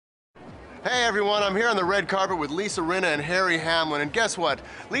Hey everyone, I'm here on the red carpet with Lisa Rinna and Harry Hamlin, and guess what?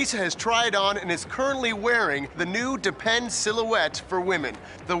 Lisa has tried on and is currently wearing the new Depend silhouette for women.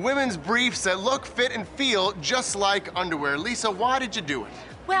 The women's briefs that look, fit, and feel just like underwear. Lisa, why did you do it?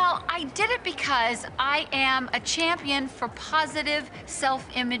 Well, I did it because I am a champion for positive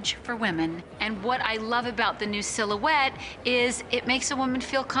self-image for women. And what I love about the new silhouette is it makes a woman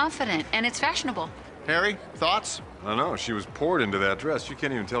feel confident, and it's fashionable. Harry, thoughts? I don't know. She was poured into that dress. You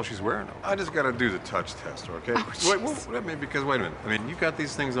can't even tell she's wearing them. I just got to do the touch test, okay? Oh, Because wait a minute. I mean, you got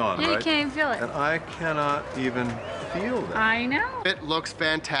these things on, Yeah, right? you can't even feel it. And I cannot even feel them. I know. It looks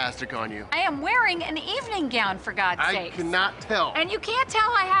fantastic on you. I am wearing an evening gown, for God's sake. I cannot tell. And you can't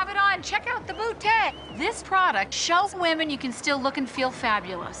tell I have it on. Check out the boot tag. This product shows women you can still look and feel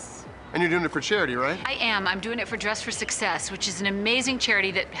fabulous. And you're doing it for charity, right? I am. I'm doing it for Dress for Success, which is an amazing charity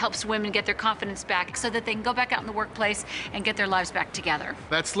that helps women get their confidence back so that they can go back out in the workplace and get their lives back together.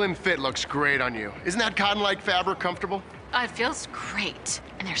 That slim fit looks great on you. Isn't that cotton-like fabric comfortable? Oh, it feels great,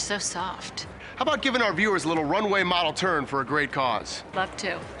 and they're so soft. How about giving our viewers a little runway model turn for a great cause? Love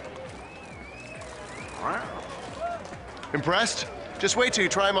to. Impressed? Just wait till you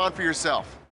try them on for yourself.